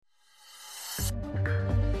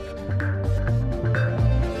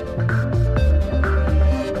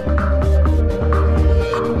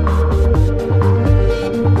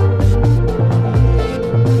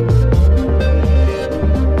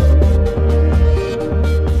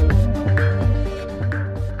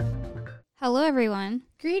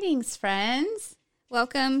friends.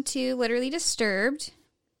 Welcome to Literally Disturbed,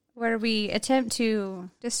 Where we attempt to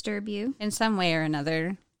disturb you. in some way or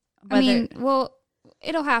another.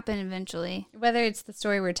 It'll happen eventually. Whether it's the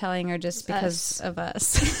story we're telling or just because of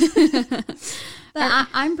us.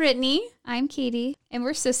 I'm Brittany. I'm Katie, and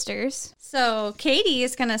we're sisters. So Katie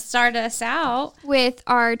is going to start us out With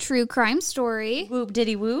our true crime story. Whoop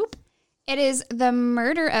diddy whoop. It is the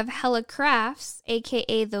murder of Hella Crafts,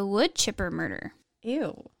 a.k.a. the wood chipper murder.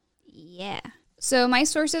 Ew. Yeah. So my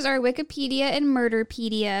sources are Wikipedia and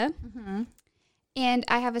Murderpedia. Mm-hmm. And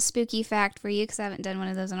I have a spooky fact for you because I haven't done one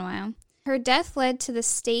of those in a while. Her death led to the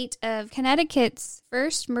state of Connecticut's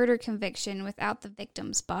first murder conviction without the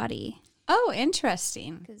victim's body. Oh,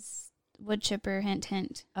 interesting. Because wood chipper, hint,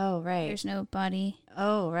 hint. Oh, right. There's no body.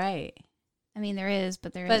 Oh, right. I mean, there is,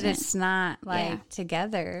 but there But isn't. it's not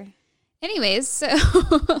together. Anyways, so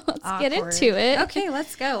let's get into it. Okay,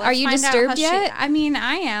 let's go. Are you disturbed yet? I mean,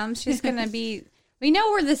 I am. She's going to be... We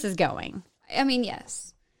know where this is going. I mean,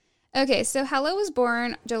 yes. Okay, so Hella was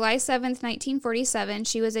born July 7th, 1947.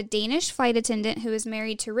 She was a Danish flight attendant who was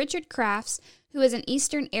married to Richard Crafts, who was an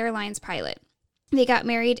Eastern Airlines pilot. They got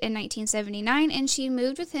married in 1979, and she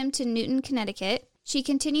moved with him to Newton, Connecticut. She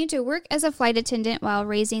continued to work as a flight attendant while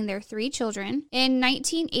raising their 3 children. In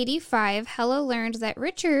 1985, Hella learned that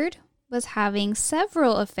Richard was having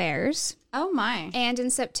several affairs. Oh, my. And in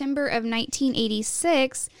September of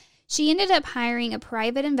 1986, she ended up hiring a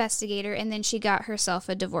private investigator, and then she got herself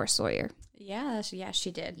a divorce lawyer. Yeah,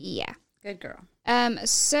 she did. Yeah. Good girl.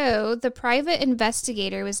 So the private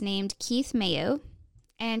investigator was named Keith Mayo,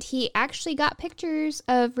 and he actually got pictures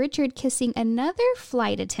of Richard kissing another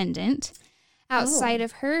flight attendant outside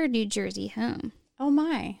of her New Jersey home. Oh,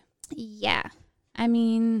 my. Yeah. I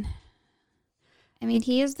mean,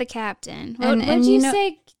 he is the captain. And- What and did you you know-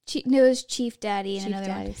 say? No, it was Chief Daddy and Chief another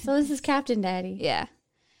Daddy. one. So this is Captain Daddy. Yeah.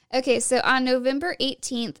 Okay, so on November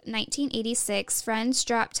 18th, 1986, friends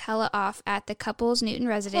dropped Hella off at the couple's Newton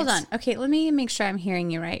residence. Hold on. Okay, let me make sure I'm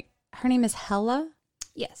hearing you right. Her name is Hella?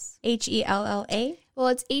 Yes. Hella? Well,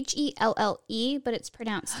 it's Helle, but it's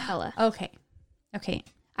pronounced Hella. Okay.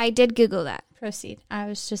 I did Google that. Proceed. I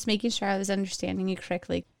was just making sure I was understanding you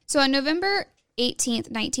correctly. So on November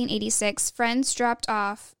 18th, 1986, friends dropped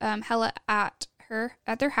off Hella at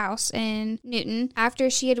their house in Newton after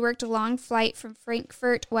she had worked a long flight from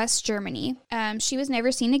Frankfurt, West Germany. She was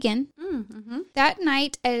never seen again. Mm-hmm. That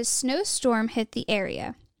night, a snowstorm hit the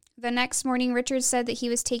area. The next morning, Richard said that he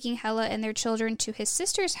was taking Hella and their children to his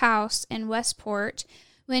sister's house in Westport.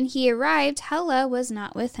 When he arrived, Hella was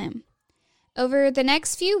not with him. Over the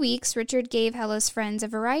next few weeks, Richard gave Hella's friends a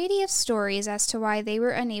variety of stories as to why they were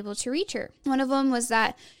unable to reach her. One of them was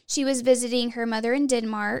that she was visiting her mother in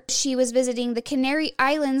Denmark, she was visiting the Canary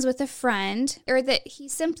Islands with a friend, or that he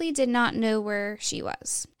simply did not know where she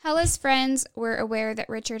was. Hella's friends were aware that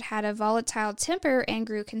Richard had a volatile temper and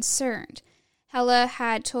grew concerned. Hella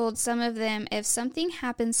had told some of them, "If something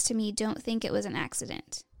happens to me, don't think it was an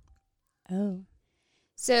accident." Oh.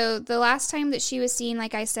 So the last time that she was seen,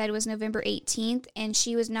 like I said, was November 18th, and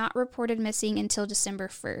she was not reported missing until December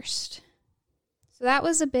 1st. So that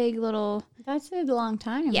was a big little... That's a long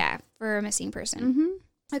time. Yeah, for a missing person.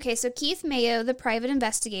 Mm-hmm. Okay, so Keith Mayo, the private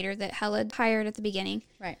investigator that Hella hired at the beginning,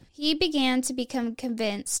 Right. he began to become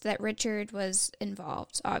convinced that Richard was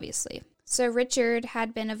involved, obviously. So Richard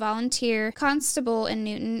had been a volunteer constable in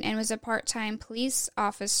Newton and was a part-time police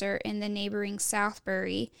officer in the neighboring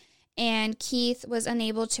Southbury, and Keith was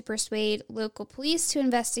unable to persuade local police to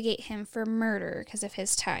investigate him for murder because of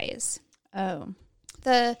his ties. Oh.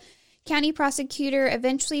 The county prosecutor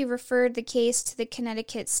eventually referred the case to the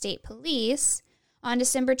Connecticut State Police. On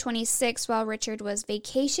December 26th, while Richard was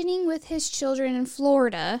vacationing with his children in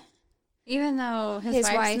Florida. Even though his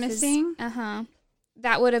wife's missing?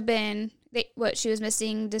 That would have been... she was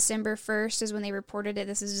missing December 1st is when they reported it.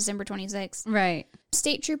 This is December 26th. Right.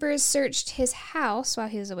 State troopers searched his house while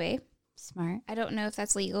he was away. Smart. I don't know if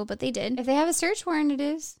that's legal, but they did. If they have a search warrant, it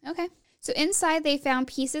is. Okay. So inside, they found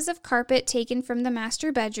pieces of carpet taken from the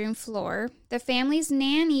master bedroom floor. The family's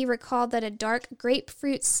nanny recalled that a dark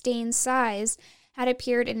grapefruit stained size had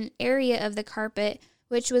appeared in an area of the carpet,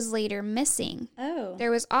 which was later missing. Oh.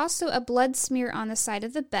 There was also a blood smear on the side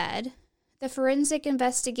of the bed. The forensic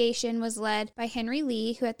investigation was led by Henry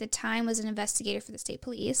Lee, who at the time was an investigator for the state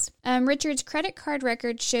police. Richard's credit card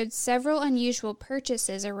record showed several unusual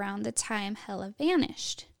purchases around the time Hella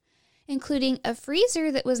vanished, including a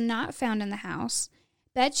freezer that was not found in the house,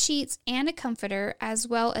 bed sheets and a comforter, as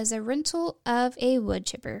well as a rental of a wood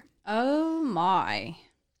chipper. Oh, my.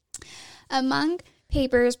 Among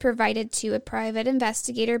papers provided to a private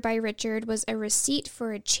investigator by Richard was a receipt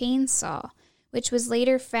for a chainsaw, which was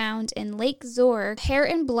later found in Lake Zor, hair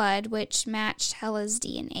and blood, which matched Hella's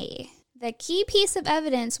DNA. The key piece of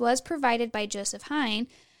evidence was provided by Joseph Hine,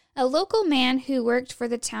 a local man who worked for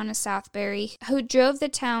the town of Southbury, who drove the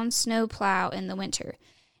town's snow plow in the winter.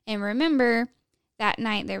 And remember, that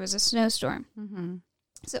night there was a snowstorm. Mm-hmm.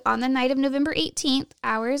 So on the night of November 18th,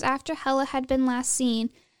 hours after Hella had been last seen,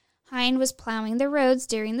 Hine was plowing the roads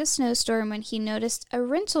during the snowstorm when he noticed a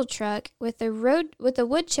rental truck with a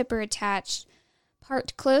wood chipper attached,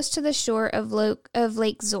 parked close to the shore of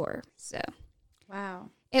Lake Zor. So, wow.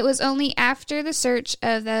 It was only after the search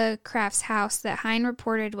of the Crafts' house that Hine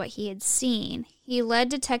reported what he had seen. He led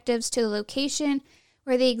detectives to the location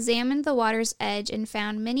where they examined the water's edge and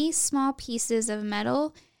found many small pieces of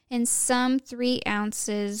metal and some 3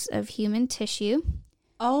 ounces of human tissue.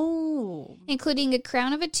 Oh. Including a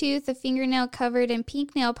crown of a tooth, a fingernail covered in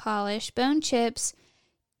pink nail polish, bone chips,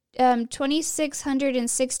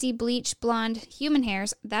 2,660 bleached blonde human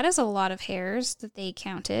hairs. That is a lot of hairs that they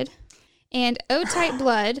counted. And O-type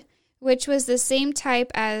blood, which was the same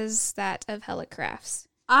type as that of Hella Crafts.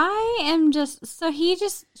 I am just, she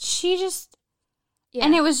just, yeah.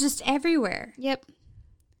 And it was just everywhere. Yep.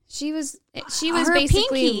 She was basically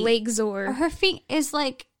pinky. Lake Zor. Her feet is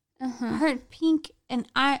like, her pink, and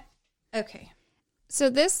okay. So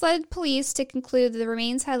this led police to conclude that the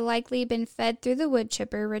remains had likely been fed through the wood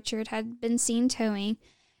chipper Richard had been seen towing.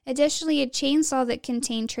 Additionally, a chainsaw that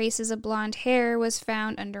contained traces of blonde hair was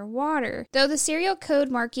found underwater. Though the serial code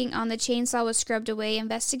marking on the chainsaw was scrubbed away,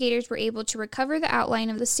 investigators were able to recover the outline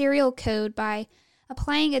of the serial code by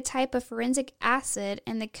applying a type of forensic acid,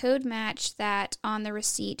 and the code matched that on the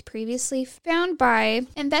receipt previously found by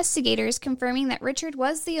investigators, confirming that Richard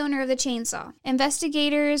was the owner of the chainsaw.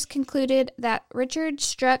 Investigators concluded that Richard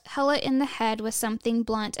struck Hella in the head with something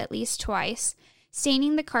blunt at least twice,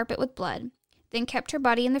 staining the carpet with blood, then kept her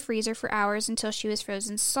body in the freezer for hours until she was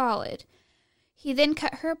frozen solid. He then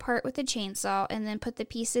cut her apart with a chainsaw and then put the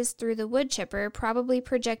pieces through the wood chipper, probably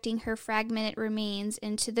projecting her fragmented remains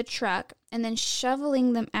into the truck and then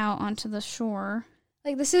shoveling them out onto the shore.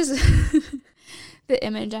 Like, this is the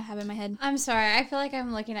image I have in my head. I'm sorry. I feel like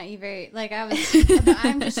I'm looking at you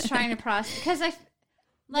I'm just trying to process, because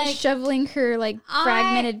just shoveling her,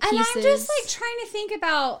 fragmented pieces. And I'm just, trying to think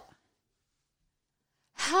about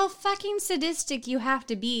how fucking sadistic you have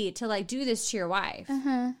to be to, do this to your wife.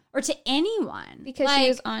 Or to anyone. Because she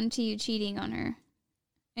was on to you cheating on her.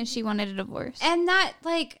 And she wanted a divorce. And that,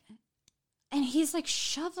 and he's,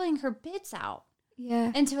 shoveling her bits out.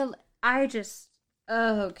 Yeah. Into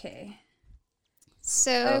okay.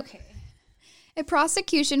 So, okay. A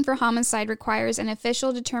prosecution for homicide requires an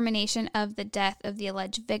official determination of the death of the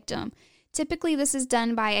alleged victim. Typically, this is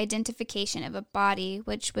done by identification of a body,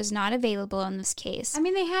 which was not available in this case. I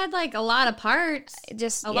mean, they had, a lot of parts.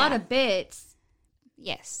 Just a lot of bits.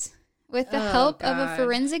 Yes. With the help of a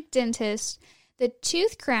forensic dentist, the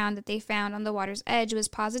tooth crown that they found on the water's edge was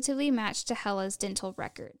positively matched to Hella's dental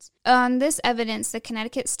records. On this evidence, the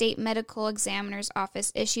Connecticut State Medical Examiner's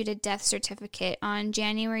Office issued a death certificate on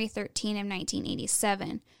January 13 of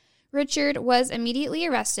 1987. Richard was immediately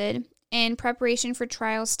arrested. In preparation for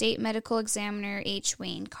trial, State Medical Examiner H.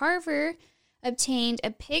 Wayne Carver obtained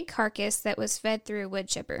a pig carcass that was fed through a wood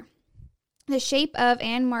chipper. The shape of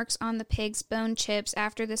and marks on the pig's bone chips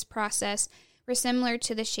after this process were similar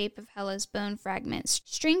to the shape of Hella's bone fragments,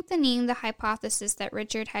 strengthening the hypothesis that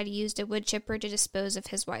Richard had used a wood chipper to dispose of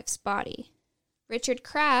his wife's body. Richard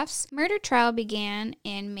Crafts' murder trial began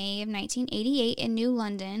in May of 1988 in New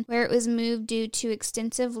London, where it was moved due to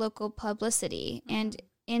extensive local publicity, and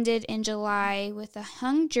ended in July with a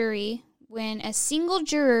hung jury when a single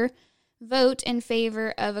juror vote in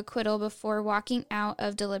favor of acquittal before walking out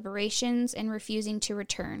of deliberations and refusing to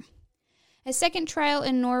return. A second trial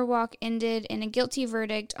in Norwalk ended in a guilty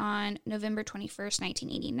verdict on November 21st,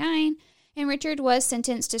 1989, and Richard was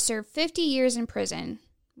sentenced to serve 50 years in prison,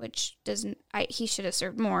 which he should have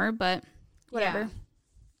served more, but whatever.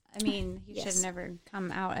 Yeah. I mean, he should have never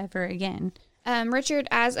come out ever again. Richard,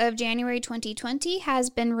 as of January 2020,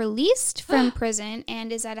 has been released from prison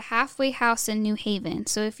and is at a halfway house in New Haven.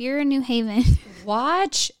 So if you're in New Haven...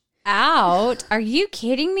 Watch out. Are you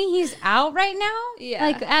kidding me? He's out right now?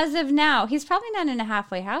 Yeah. As of now. He's probably not in a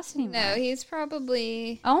halfway house anymore. No, he's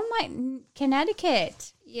probably... Oh my...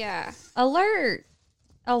 Connecticut. Yeah. Alert.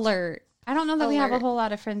 I don't know that we have a whole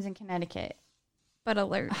lot of friends in Connecticut. But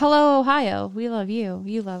alert. Hello, Ohio. We love you.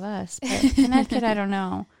 You love us. But Connecticut, I don't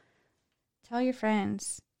know. Tell your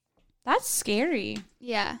friends. That's scary.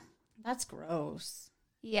 Yeah. That's gross.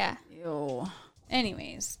 Yeah. Ew.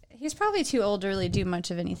 Anyways, he's probably too old to really do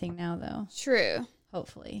much of anything now, though. True.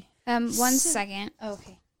 Hopefully. 1 second.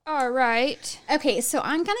 Okay. All right. Okay, so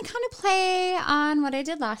I'm going to kind of play on what I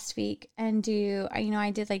did last week and do,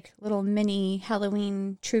 I did like little mini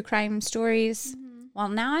Halloween true crime stories. Mm-hmm. Well,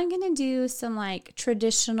 now I'm going to do some like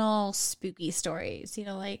traditional spooky stories.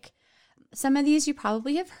 Like some of these you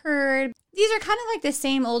probably have heard. These are kind of like the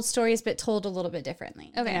same old stories, but told a little bit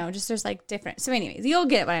differently. Okay. Just there's like different. So anyways, you'll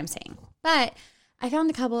get what I'm saying. But I found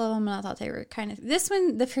a couple of them and I thought they were kind of,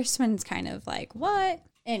 the first one's kind of like, what?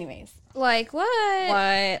 Anyways. Like what?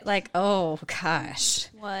 What? Like, oh gosh.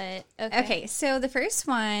 What? Okay, so the first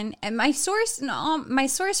one, and my source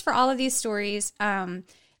for all of these stories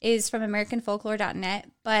is from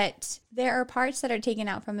AmericanFolklore.net, but there are parts that are taken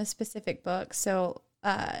out from a specific book, so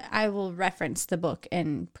I will reference the book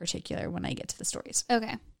in particular when I get to the stories.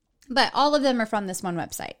 Okay. But all of them are from this one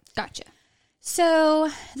website. Gotcha. So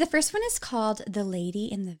the first one is called The Lady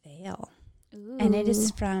in the Veil. Ooh. And it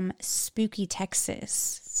is from Spooky,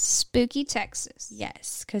 Texas. Spooky, Texas.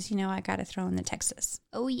 Yes, because, I got to throw in the Texas.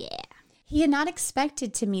 Oh, yeah. He had not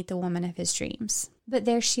expected to meet the woman of his dreams, but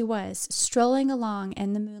there she was, strolling along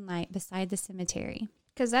in the moonlight beside the cemetery.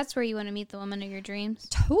 Because that's where you want to meet the woman of your dreams.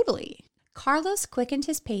 Totally. Carlos quickened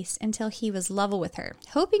his pace until he was level with her,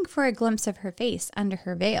 hoping for a glimpse of her face under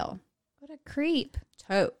her veil. What a creep.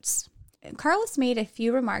 Totes. Carlos made a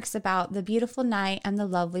few remarks about the beautiful night and the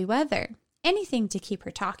lovely weather. Anything to keep her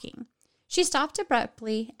talking. She stopped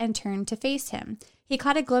abruptly and turned to face him. He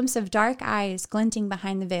caught a glimpse of dark eyes glinting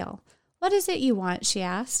behind the veil. "What is it you want?" she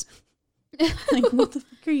asked. Like, what the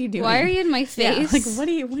fuck are you doing? Why are you in my face? Yeah, like, what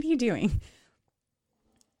are you doing?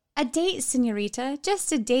 "A date, senorita.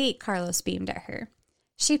 Just a date," Carlos beamed at her.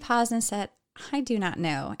 She paused and said, "I do not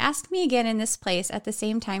know. Ask me again in this place at the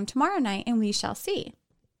same time tomorrow night and we shall see."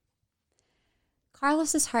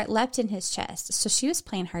 Carlos's heart leapt in his chest, so she was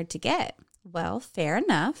playing hard to get. Well, fair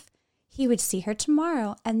enough. He would see her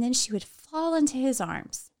tomorrow, and then she would fall into his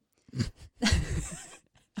arms.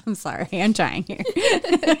 I'm sorry, I'm trying here.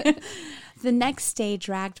 The next day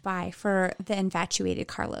dragged by for the infatuated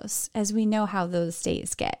Carlos, as we know how those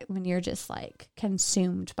days get when you're just like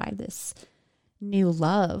consumed by this new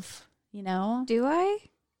love, Do I?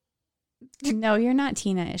 No, you're not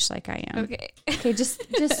Tina-ish like I am. Okay,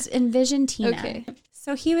 just envision Tina. Okay.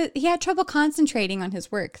 So he had trouble concentrating on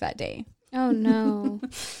his work that day. Oh no.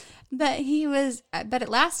 But at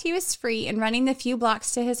last he was free and running the few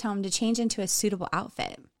blocks to his home to change into a suitable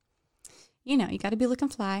outfit. You got to be looking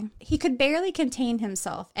fly. He could barely contain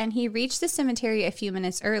himself, and he reached the cemetery a few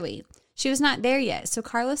minutes early. She was not there yet, so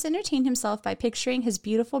Carlos entertained himself by picturing his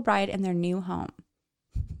beautiful bride in their new home.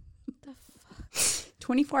 What the fuck?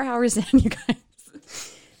 24 hours in, you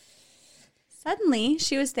guys. Suddenly,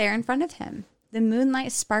 she was there in front of him. The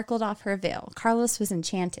moonlight sparkled off her veil. Carlos was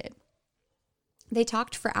enchanted. They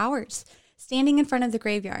talked for hours, standing in front of the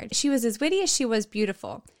graveyard. She was as witty as she was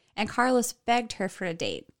beautiful, and Carlos begged her for a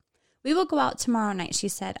date. "We will go out tomorrow night," she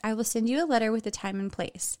said. "I will send you a letter with the time and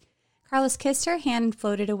place." Carlos kissed her hand and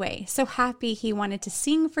floated away, so happy he wanted to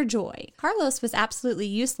sing for joy. Carlos was absolutely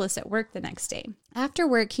useless at work the next day. After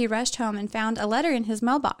work, he rushed home and found a letter in his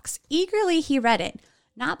mailbox. Eagerly, he read it,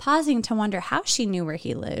 not pausing to wonder how she knew where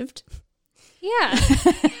he lived. Yeah.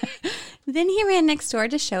 Then he ran next door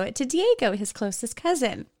to show it to Diego, his closest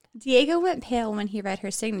cousin. Diego went pale when he read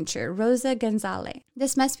her signature, Rosa Gonzalez.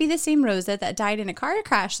 This must be the same Rosa that died in a car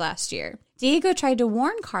crash last year. Diego tried to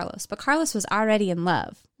warn Carlos, but Carlos was already in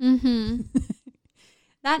love. Mm-hmm.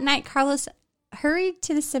 That night, Carlos hurried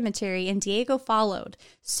to the cemetery and Diego followed.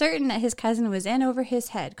 Certain that his cousin was in over his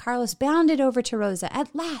head, Carlos bounded over to Rosa.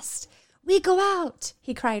 "At last, we go out,"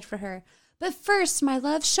 he cried for her. "But first, my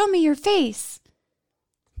love, show me your face."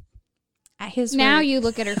 At his now word, you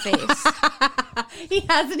look at her face. he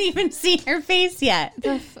hasn't even seen her face yet.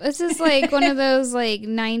 This is like one of those like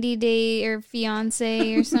 90 Day or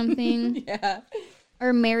Fiance or something. Yeah.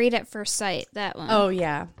 Or Married at First Sight, that one. Oh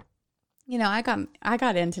yeah. I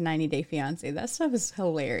got into 90 Day Fiance. That stuff is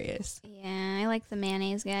hilarious. Yeah, I like the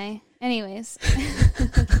mayonnaise guy. Anyways.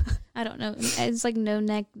 I don't know. It's like No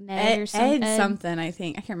Neck Ned or something. Ed something, I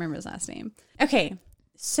think. I can't remember his last name. Okay.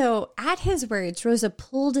 So at his words, Rosa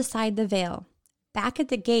pulled aside the veil. Back at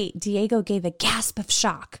the gate, Diego gave a gasp of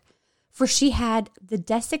shock, for she had the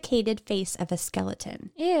desiccated face of a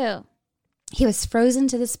skeleton. Ew. He was frozen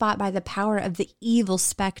to the spot by the power of the evil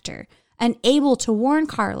specter, unable to warn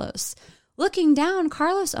Carlos. Looking down,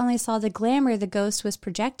 Carlos only saw the glamour the ghost was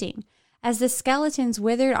projecting. As the skeleton's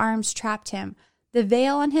withered arms trapped him, the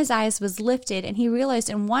veil on his eyes was lifted, and he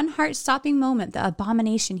realized in one heart-stopping moment the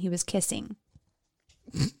abomination he was kissing.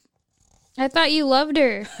 I thought you loved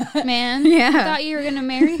her, man. Yeah. I thought you were going to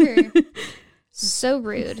marry her. So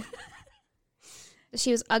rude.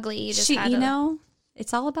 She was ugly. You just had to...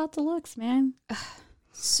 It's all about the looks, man.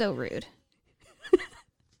 So rude.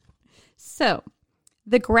 So,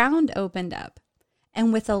 the ground opened up,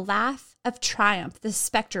 and with a laugh of triumph, the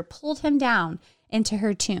specter pulled him down into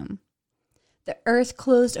her tomb. The earth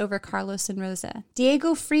closed over Carlos and Rosa.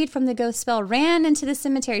 Diego, freed from the ghost spell, ran into the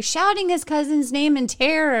cemetery, shouting his cousin's name in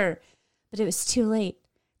terror. But it was too late.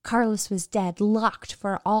 Carlos was dead, locked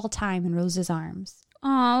for all time in Rosa's arms.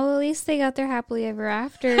 Oh, well, at least they got their happily ever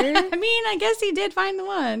after. I mean, I guess he did find the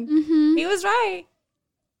one. Mm-hmm. He was right.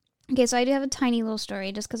 Okay, so I do have a tiny little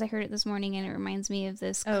story just because I heard it this morning and it reminds me of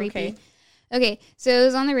this creepy. Okay, so it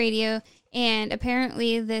was on the radio and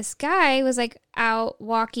apparently this guy was like out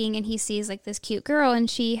walking and he sees like this cute girl and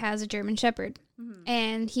she has a German Shepherd. Mm-hmm.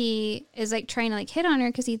 And he is like trying to like hit on her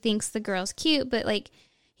because he thinks the girl's cute, but like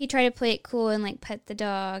he tried to play it cool and like pet the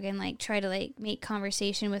dog and like try to like make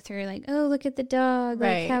conversation with her like, oh, look at the dog,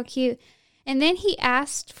 like how cute. And then he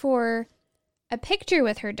asked for a picture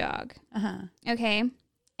with her dog. Uh-huh. Okay.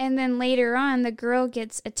 And then later on, the girl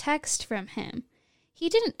gets a text from him. He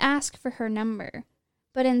didn't ask for her number,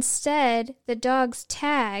 but instead, the dog's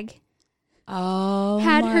tag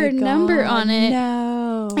had her number on it.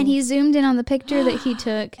 No. And he zoomed in on the picture that he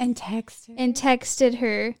took and texted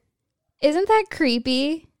her. Isn't that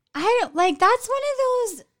creepy? I don't like, that's one of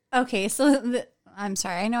those. Okay, so I'm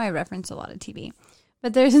sorry. I know I reference a lot of TV.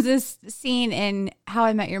 But there's this scene in How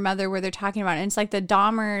I Met Your Mother where they're talking about it. And it's like the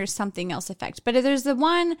Dahmer something else effect. But there's the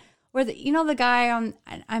one where, the guy on,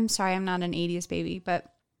 I'm sorry, I'm not an 80s baby,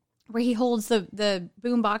 but where he holds the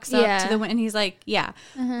boombox up to the window and he's like, yeah.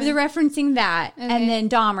 Uh-huh. They're referencing that. Okay. And then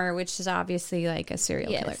Dahmer, which is obviously like a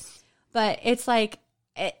serial killer. But it's like,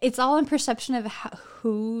 it's all in perception of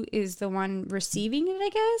who is the one receiving it, I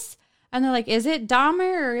guess. And they're like, is it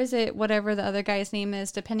Dahmer or is it whatever the other guy's name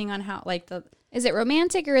is, depending on how, like, the... Is it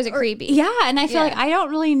romantic or is it creepy? Yeah, and I feel like I don't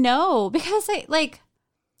really know because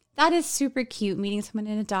that is super cute, meeting someone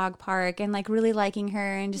in a dog park and like really liking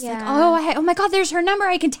her and just like, oh my God, there's her number,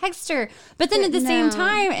 I can text her. But then at the same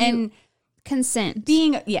time, and consent.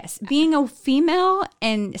 Being a female,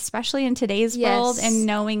 and especially in today's world and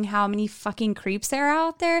knowing how many fucking creeps there are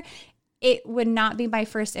out there, it would not be my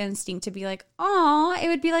first instinct to be like, oh, it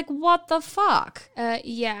would be like, what the fuck?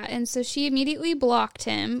 Yeah, and so she immediately blocked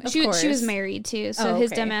him. She was married too, so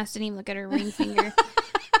his dumb ass didn't even look at her ring finger.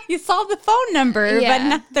 You saw the phone number, but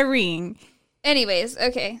not the ring. Anyways,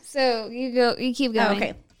 okay, so you keep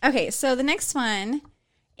going. Okay, so the next one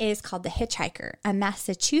is called The Hitchhiker, a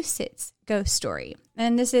Massachusetts ghost story.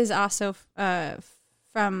 And this is also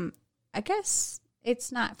from, I guess...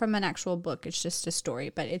 It's not from an actual book. It's just a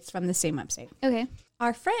story, but it's from the same website. Okay.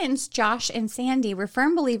 Our friends, Josh and Sandy, were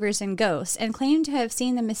firm believers in ghosts and claimed to have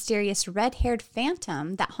seen the mysterious red-haired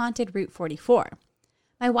phantom that haunted Route 44.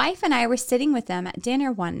 My wife and I were sitting with them at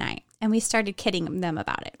dinner one night, and we started kidding them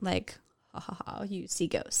about it. Like, ha ha ha, you see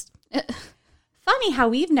ghosts. Funny how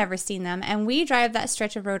we've never seen them, and we drive that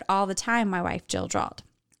stretch of road all the time, my wife Jill drawled.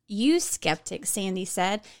 You skeptic, Sandy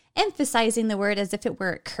said, emphasizing the word as if it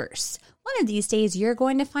were a curse. One of these days, you're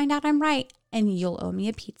going to find out I'm right, and you'll owe me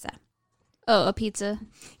a pizza. Oh, a pizza.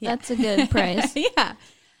 Yeah. That's a good price. Yeah.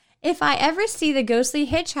 If I ever see the ghostly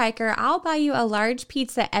hitchhiker, I'll buy you a large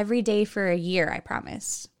pizza every day for a year, I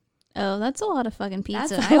promise. Oh, that's a lot of fucking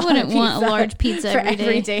pizza. I wouldn't want a large pizza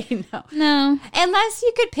every day. No. Unless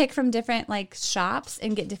you could pick from different like shops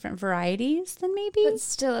and get different varieties, then maybe. But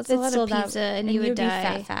still, that's a lot of pizza, and you would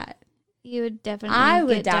die. Fat. You would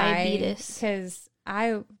definitely get diabetes. Because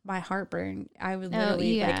my heartburn, I would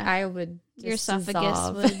literally, I would your esophagus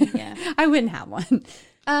dissolve. would, yeah. I wouldn't have one.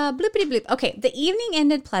 Bloopity bloop. Okay, the evening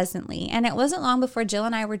ended pleasantly, and it wasn't long before Jill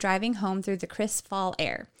and I were driving home through the crisp fall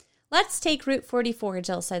air. Let's take Route 44,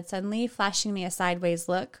 Jill said suddenly, flashing me a sideways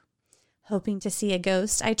look. Hoping to see a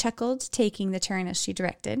ghost, I chuckled, taking the turn as she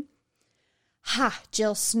directed. Ha,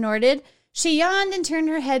 Jill snorted. She yawned and turned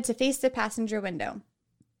her head to face the passenger window.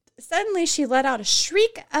 Suddenly, she let out a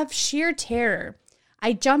shriek of sheer terror.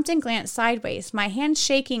 I jumped and glanced sideways, my hand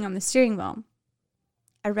shaking on the steering wheel.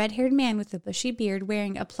 A red-haired man with a bushy beard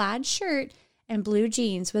wearing a plaid shirt and blue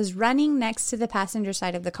jeans was running next to the passenger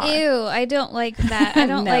side of the car. Ew, I don't like that. I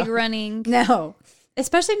don't like running. No.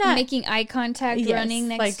 Especially not... Making eye contact running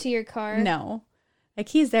next to your car. No. Like,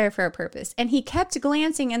 he's there for a purpose. And he kept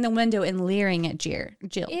glancing in the window and leering at Jill.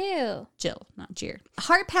 Ew. Jill, not Jeer.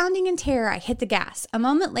 Heart pounding in terror, I hit the gas. A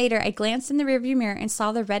moment later, I glanced in the rearview mirror and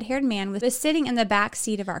saw the red-haired man was sitting in the back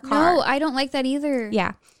seat of our car. No, I don't like that either.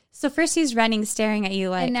 Yeah. So first he's running, staring at you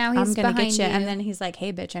like, and now he's I'm going to get you. you. And then he's like,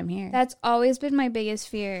 hey, bitch, I'm here. That's always been my biggest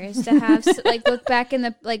fear, is to have, like, look back in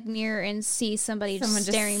the mirror and see somebody just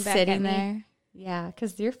staring back at me. There. Yeah,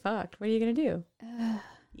 because you're fucked. What are you going to do?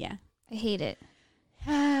 Yeah. I hate it.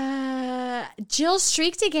 Jill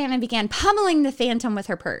shrieked again and began pummeling the phantom with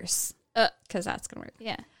her purse. Because that's going to work.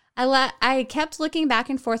 Yeah. I kept looking back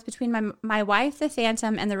and forth between my wife, the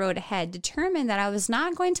phantom, and the road ahead, determined that I was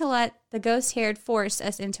not going to let the ghost-haired force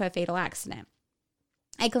us into a fatal accident.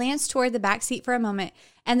 I glanced toward the back seat for a moment,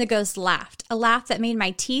 and the ghost laughed, a laugh that made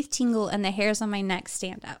my teeth tingle and the hairs on my neck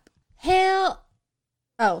stand up. Hail...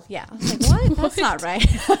 Oh, yeah. I was like, what? That's not right.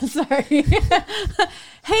 Sorry.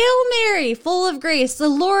 Hail Mary, full of grace, the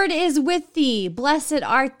Lord is with thee. Blessed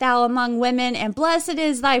art thou among women, and blessed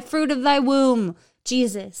is thy fruit of thy womb,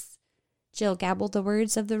 Jesus. Jill gabbled the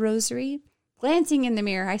words of the rosary. Glancing in the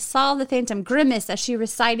mirror, I saw the phantom grimace as she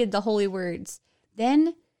recited the holy words.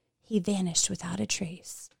 Then he vanished without a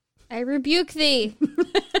trace. I rebuke thee.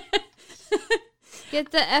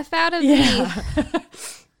 Get the F out of me.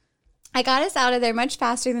 I got us out of there much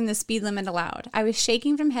faster than the speed limit allowed. I was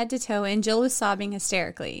shaking from head to toe, and Jill was sobbing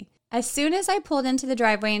hysterically. As soon as I pulled into the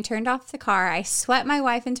driveway and turned off the car, I swept my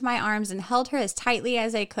wife into my arms and held her as tightly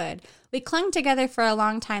as I could. We clung together for a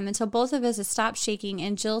long time until both of us had stopped shaking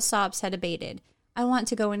and Jill's sobs had abated. I want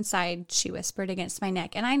to go inside, she whispered against my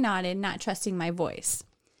neck, and I nodded, not trusting my voice.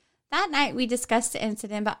 That night, we discussed the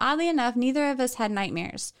incident, but oddly enough, neither of us had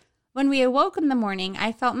nightmares. When we awoke in the morning,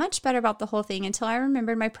 I felt much better about the whole thing until I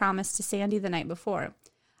remembered my promise to Sandy the night before.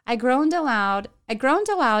 I groaned aloud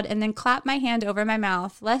and then clapped my hand over my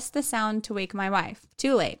mouth, lest the sound to wake my wife.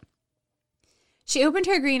 Too late. She opened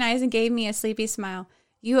her green eyes and gave me a sleepy smile.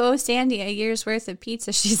 You owe Sandy a year's worth of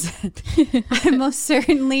pizza, she said. I most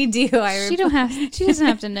certainly do. She doesn't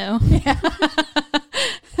have to know. Yeah.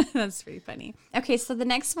 That's pretty funny. Okay, so the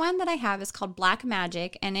next one that I have is called Black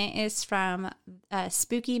Magic, and it is from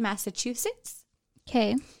Spooky, Massachusetts.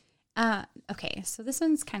 Okay. Okay, so this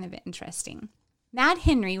one's kind of interesting. Mad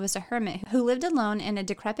Henry was a hermit who lived alone in a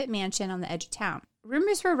decrepit mansion on the edge of town.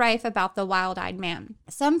 Rumors were rife about the wild-eyed man.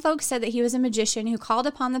 Some folks said that he was a magician who called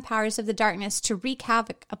upon the powers of the darkness to wreak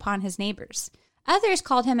havoc upon his neighbors. Others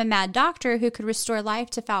called him a mad doctor who could restore life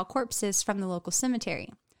to foul corpses from the local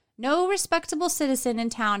cemetery. No respectable citizen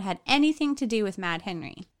in town had anything to do with Mad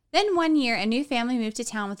Henry. Then one year, a new family moved to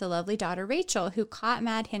town with a lovely daughter, Rachel, who caught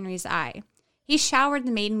Mad Henry's eye. He showered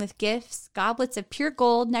the maiden with gifts, goblets of pure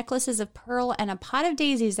gold, necklaces of pearl, and a pot of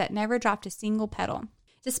daisies that never dropped a single petal.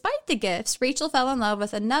 Despite the gifts, Rachel fell in love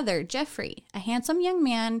with another, Jeffrey, a handsome young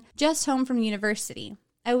man just home from university.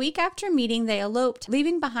 A week after meeting, they eloped,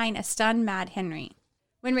 leaving behind a stunned Mad Henry.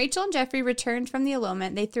 When Rachel and Jeffrey returned from the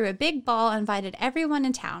elopement, they threw a big ball and invited everyone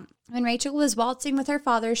in town. When Rachel was waltzing with her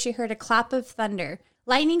father, she heard a clap of thunder.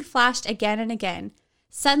 Lightning flashed again and again.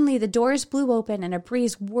 Suddenly, the doors blew open and a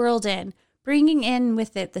breeze whirled in, bringing in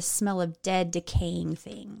with it the smell of dead, decaying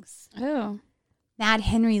things. Oh. Mad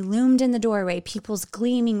Henry loomed in the doorway, pupils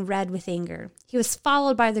gleaming red with anger. He was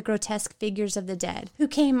followed by the grotesque figures of the dead, who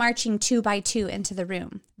came marching 2 by 2 into the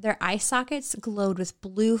room. Their eye sockets glowed with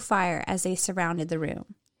blue fire as they surrounded the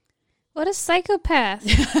room. What a psychopath.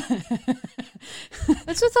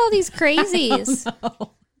 What's with all these crazies?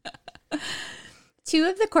 2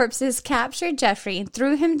 of the corpses captured Jeffrey and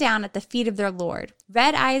threw him down at the feet of their lord.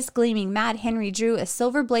 Red eyes gleaming, Mad Henry drew a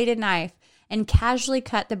silver-bladed knife and casually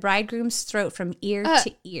cut the bridegroom's throat from ear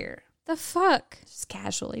to ear. The fuck? Just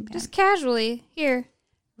casually, man. Just casually. Here.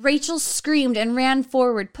 Rachel screamed and ran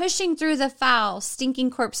forward, pushing through the foul,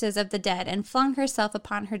 stinking corpses of the dead, and flung herself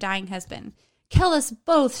upon her dying husband. Kill us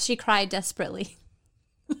both, she cried desperately.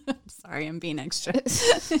 Sorry, I'm being extra.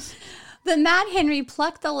 But Mad Henry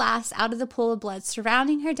plucked the last out of the pool of blood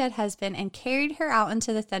surrounding her dead husband and carried her out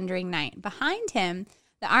into the thundering night. Behind him,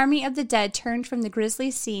 the army of the dead turned from the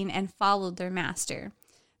grisly scene and followed their master.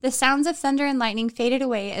 The sounds of thunder and lightning faded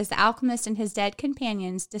away as the alchemist and his dead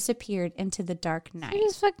companions disappeared into the dark night. You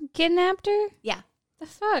just fucking kidnapped her? Yeah. The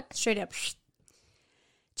fuck? Straight up.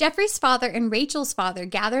 Jeffrey's father and Rachel's father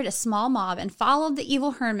gathered a small mob and followed the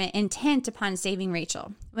evil hermit, intent upon saving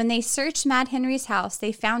Rachel. When they searched Mad Henry's house,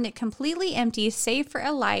 they found it completely empty save for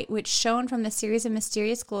a light which shone from a series of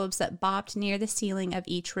mysterious globes that bobbed near the ceiling of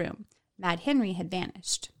each room. Mad Henry had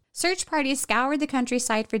vanished. Search parties scoured the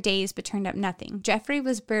countryside for days but turned up nothing. Jeffrey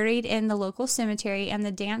was buried in the local cemetery and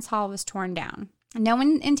the dance hall was torn down. No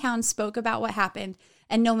one in town spoke about what happened,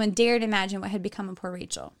 and no one dared imagine what had become of poor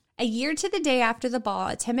Rachel. A year to the day after the ball,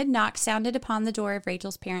 a timid knock sounded upon the door of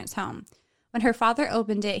Rachel's parents' home. When her father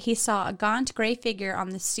opened it, he saw a gaunt gray figure on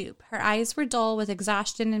the stoop. Her eyes were dull with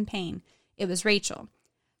exhaustion and pain. It was Rachel.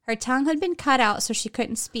 Her tongue had been cut out so she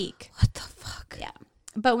couldn't speak. What the fuck? Yeah.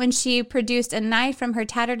 But when she produced a knife from her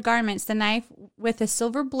tattered garments, the knife with a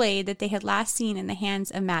silver blade that they had last seen in the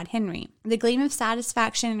hands of Mad Henry. The gleam of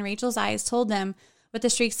satisfaction in Rachel's eyes told them what the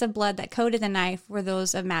streaks of blood that coated the knife were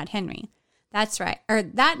those of Mad Henry. That's right. Or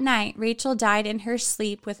that night, Rachel died in her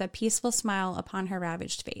sleep with a peaceful smile upon her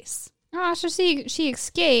ravaged face. Oh, so she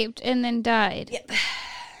escaped and then died. Yep.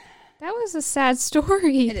 That was a sad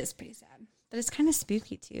story. It is pretty sad. But it's kind of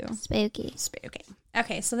spooky, too. Spooky. Spooky.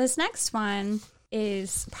 Okay, so this next one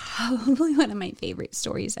is probably one of my favorite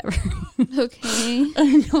stories ever. Okay.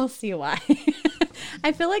 And you'll see why.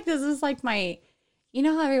 I feel like this is like my, you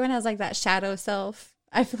know how everyone has like that shadow self?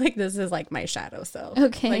 I feel like this is like my shadow self.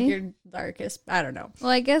 Okay. Like your darkest, I don't know.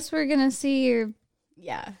 Well, I guess we're going to see your...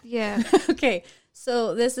 Yeah. Yeah. Okay,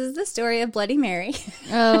 so this is the story of Bloody Mary.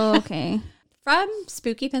 Oh, okay. From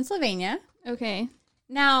Spooky, Pennsylvania. Okay.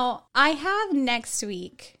 Now, I have next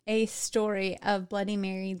week a story of Bloody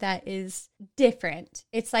Mary that is different.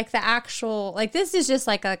 It's like the actual, like this is just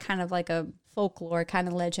like a kind of like a folklore kind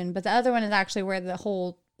of legend, but the other one is actually where the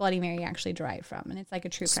whole Bloody Mary actually derived from, and it's like a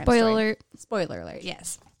true crime story. Spoiler alert. Spoiler alert,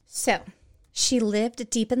 yes. So, she lived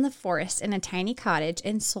deep in the forest in a tiny cottage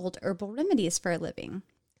and sold herbal remedies for a living.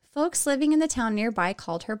 Folks living in the town nearby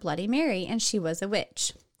called her Bloody Mary, and she was a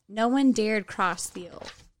witch. No one dared cross the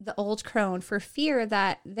old crone for fear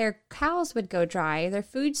that their cows would go dry, their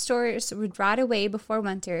food stores would rot away before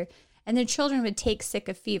winter, and their children would take sick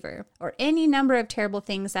of fever, or any number of terrible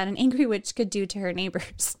things that an angry witch could do to her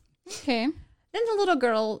neighbors. Okay. Then the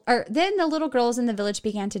little girls in the village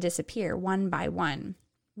began to disappear one by one.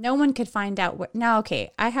 No one could find out what. Now,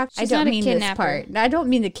 okay, I don't mean this part. I don't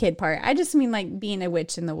mean the kid part. I just mean like being a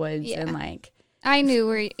witch in the woods and like I knew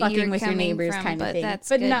where you fucking were with your coming neighbors from, kind of but thing. that's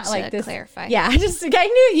but good not to like this. clarify. Yeah, I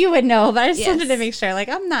knew you would know, but I just wanted to Yes. make sure. Like,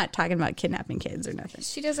 I'm not talking about kidnapping kids or nothing.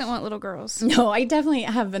 She doesn't want little girls. No, I definitely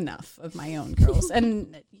have enough of my own girls.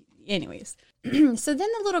 And anyways, so then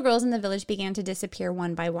the little girls in the village began to disappear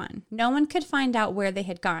one by one. No one could find out where they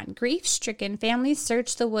had gone. Grief-stricken, families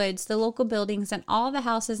searched the woods, the local buildings, and all the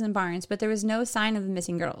houses and barns, but there was no sign of the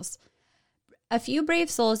missing girls. A few brave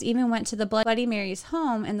souls even went to the Bloody Mary's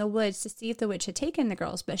home in the woods to see if the witch had taken the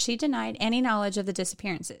girls, but she denied any knowledge of the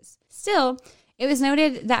disappearances. Still, it was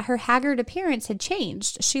noted that her haggard appearance had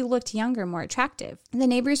changed. She looked younger, more attractive. The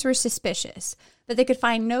neighbors were suspicious, but they could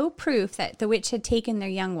find no proof that the witch had taken their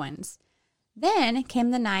young ones. Then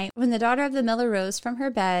came the night when the daughter of the miller rose from her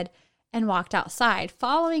bed and walked outside,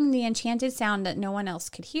 following the enchanted sound that no one else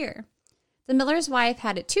could hear. The miller's wife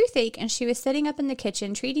had a toothache, and she was sitting up in the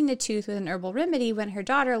kitchen treating the tooth with an herbal remedy when her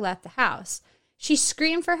daughter left the house. She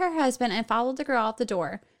screamed for her husband and followed the girl out the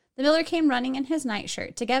door. The miller came running in his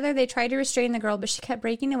nightshirt. Together, they tried to restrain the girl, but she kept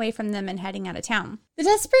breaking away from them and heading out of town. The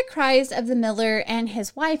desperate cries of the miller and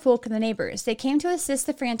his wife woke the neighbors. They came to assist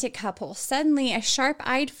the frantic couple. Suddenly, a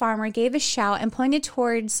sharp-eyed farmer gave a shout and pointed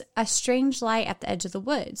towards a strange light at the edge of the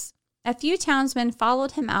woods. A few townsmen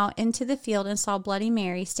followed him out into the field and saw Bloody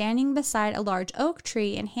Mary standing beside a large oak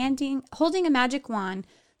tree and holding a magic wand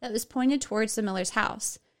that was pointed towards the miller's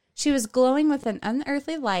house. She was glowing with an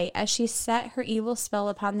unearthly light as she set her evil spell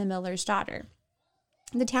upon the miller's daughter.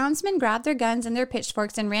 The townsmen grabbed their guns and their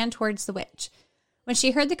pitchforks and ran towards the witch. When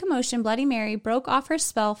she heard the commotion, Bloody Mary broke off her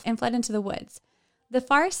spell and fled into the woods. The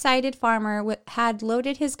far-sighted farmer had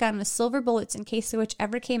loaded his gun with silver bullets in case the witch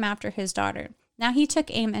ever came after his daughter. Now he took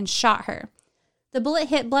aim and shot her. The bullet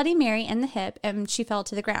hit Bloody Mary in the hip, and she fell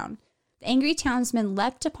to the ground. The angry townsmen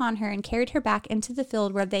leapt upon her and carried her back into the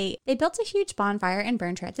field where they built a huge bonfire and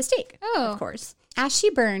burned her at the stake. Oh. Of course. As she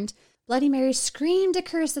burned, Bloody Mary screamed a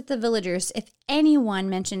curse at the villagers. If anyone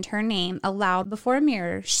mentioned her name aloud before a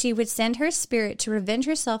mirror, she would send her spirit to revenge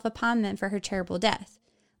herself upon them for her terrible death.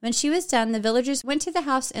 When she was done, the villagers went to the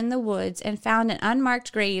house in the woods and found an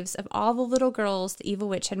unmarked graves of all the little girls the evil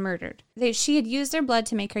witch had murdered. She had used their blood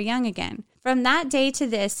to make her young again. From that day to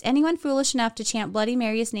this, anyone foolish enough to chant Bloody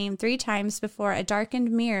Mary's name 3 times before a darkened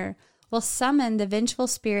mirror will summon the vengeful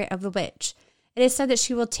spirit of the witch. It is said that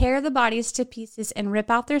she will tear the bodies to pieces and rip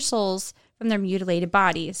out their souls from their mutilated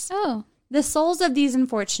bodies. Oh. The souls of these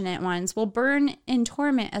unfortunate ones will burn in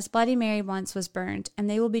torment as Bloody Mary once was burned, and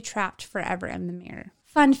they will be trapped forever in the mirror.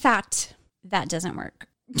 Fun fact, that doesn't work.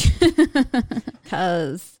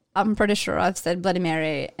 Because I'm pretty sure I've said Bloody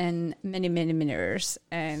Mary in many, many mirrors,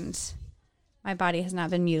 and my body has not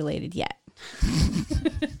been mutilated yet.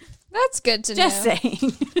 That's good to Just know.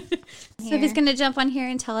 saying. Sophie's going to jump on here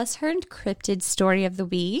and tell us her encrypted story of the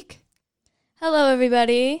week. Hello,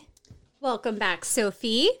 everybody. Welcome back,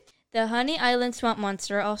 Sophie. The Honey Island Swamp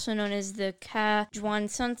Monster, also known as the Kajwan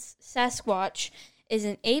Sasquatch, is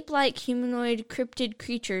an ape-like humanoid cryptid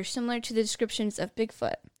creature similar to the descriptions of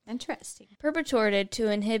Bigfoot. Interesting. Perpetrated to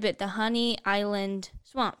inhabit the Honey Island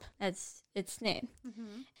Swamp. That's its name.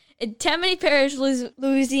 In Tammany Parish,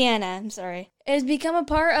 Louisiana. It has become a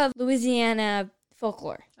part of Louisiana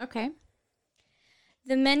folklore. Okay.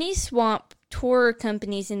 The many swamp tour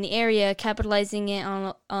companies in the area, capitalizing it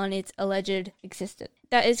on its alleged existence.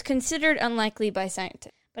 That is considered unlikely by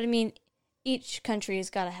scientists. But I mean, each country has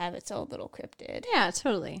got to have its own little cryptid. Yeah,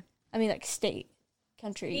 totally. I mean, like state,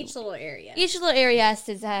 country. Each little area. Each little area has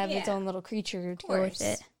to have its own little creature to go with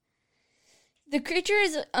it. The creature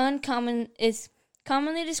is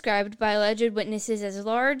commonly described by alleged witnesses as a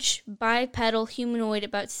large, bipedal humanoid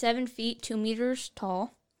about 7 feet, 2 meters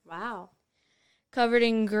tall. Wow. Covered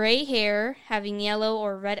in gray hair, having yellow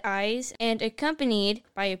or red eyes, and accompanied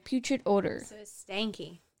by a putrid odor. So it's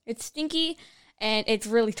stanky. It's stinky, and it's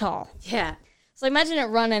really tall. Yeah. So imagine it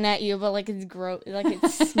running at you, but like it's gross, like it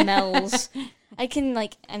smells. I can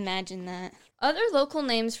like imagine that. Other local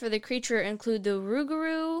names for the creature include the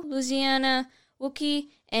Rougarou, Louisiana, Wookiee,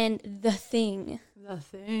 and the Thing. The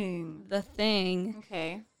Thing. The Thing.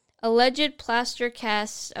 Okay. Alleged plaster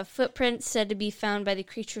casts of footprints said to be found by the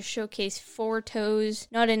creature showcase 4 toes,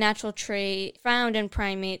 not a natural trait found in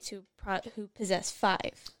primates who possess 5.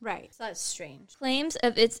 Right. So that's strange. Claims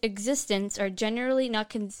of its existence are generally not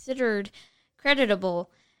considered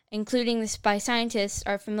creditable, including by scientists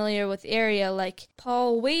are familiar with the area like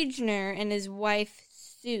Paul Wagner and his wife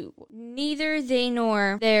Sue. Neither they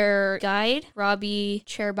nor their guide, Robbie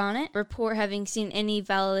Charbonnet, report having seen any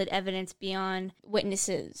valid evidence beyond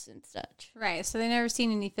witnesses and such. Right. So they never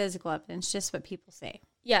seen any physical evidence, just what people say.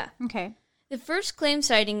 Yeah. Okay. The first claim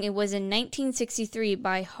sighting was in 1963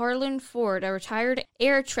 by Harlan Ford, a retired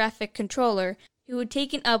air traffic controller who had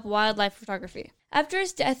taken up wildlife photography. After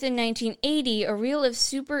his death in 1980, a reel of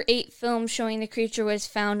Super 8 film showing the creature was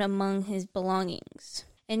found among his belongings.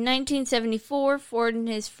 In 1974, Ford and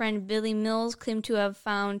his friend Billy Mills claimed to have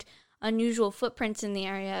found unusual footprints in the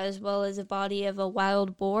area, as well as a body of a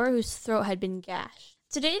wild boar whose throat had been gashed.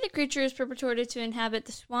 Today, the creature is purported to inhabit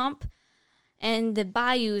the swamp and the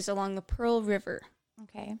bayous along the Pearl River.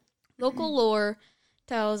 Okay. Local lore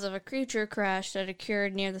tells of a creature crash that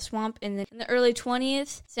occurred near the swamp in the early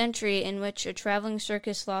 20th century, in which a traveling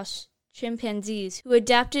circus lost chimpanzees who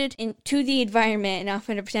adapted to the environment and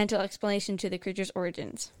offered a potential explanation to the creature's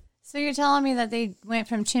origins. So you're telling me that they went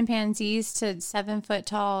from chimpanzees to 7 foot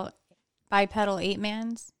tall bipedal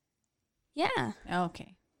 8-mans? Yeah.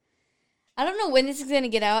 Okay. I don't know when this is going to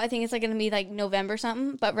get out. I think it's like going to be like November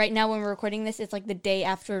something. But right now when we're recording this, it's like the day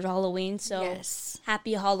after Halloween. So yes.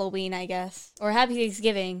 Happy Halloween, I guess. Or Happy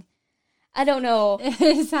Thanksgiving. I don't know.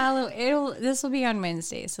 It's Halloween. This will be on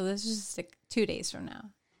Wednesday. So this is just like 2 days from now.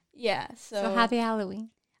 Yeah. So happy Halloween.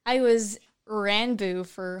 I was Ranboo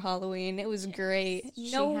for Halloween. It was great.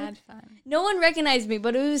 She had fun. No one recognized me,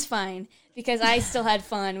 but it was fine because I still had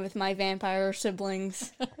fun with my vampire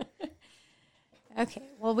siblings. Okay.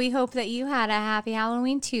 Well, we hope that you had a happy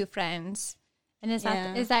Halloween too, friends. And is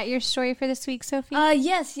that your story for this week, Sophie?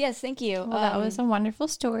 Yes, thank you. Well, that was a wonderful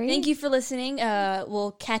story. Thank you for listening.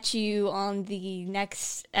 We'll catch you on the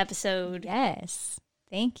next episode. Yes.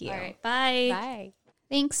 Thank you. All right. Bye. Bye.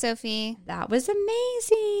 Thanks, Sophie. That was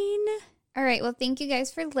amazing. All right. Well, thank you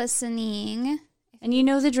guys for listening. And you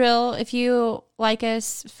know the drill. If you like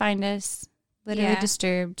us, find us,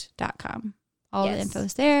 literallydisturbed.com. All the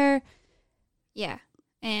info's there. Yeah.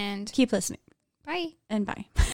 And keep listening. bye. And bye.